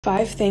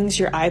5 things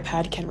your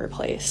iPad can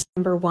replace.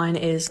 Number 1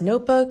 is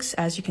notebooks.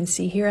 As you can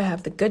see here, I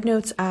have the Good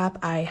Notes app.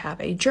 I have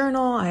a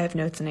journal. I have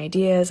notes and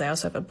ideas. I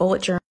also have a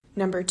bullet journal.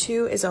 Number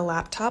 2 is a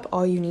laptop.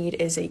 All you need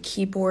is a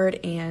keyboard,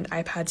 and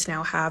iPads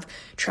now have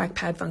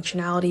trackpad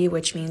functionality,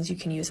 which means you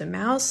can use a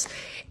mouse,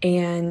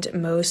 and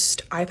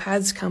most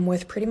iPads come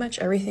with pretty much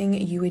everything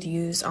you would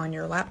use on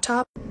your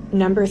laptop.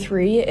 Number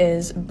 3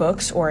 is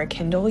books or a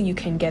Kindle. You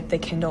can get the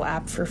Kindle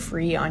app for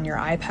free on your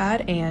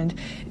iPad and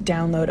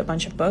download a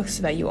bunch of books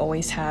so that you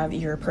always have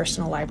your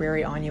personal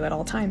library on you at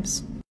all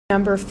times.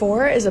 Number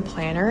 4 is a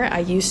planner. I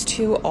used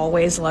to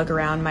always lug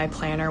around my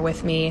planner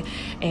with me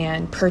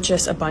and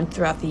purchase a bunch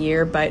throughout the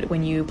year, but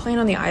when you plan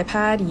on the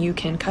iPad, you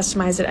can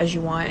customize it as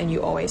you want and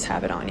you always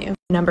have it on you.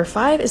 Number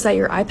 5 is that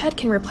your iPad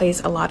can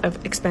replace a lot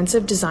of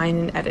expensive design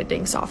and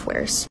editing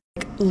softwares.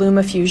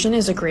 LumaFusion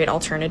is a great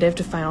alternative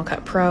to Final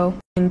Cut Pro,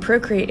 and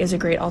Procreate is a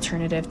great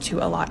alternative to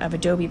a lot of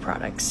Adobe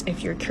products.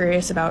 If you're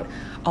curious about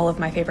all of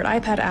my favorite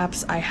iPad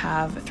apps, I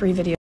have 3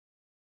 videos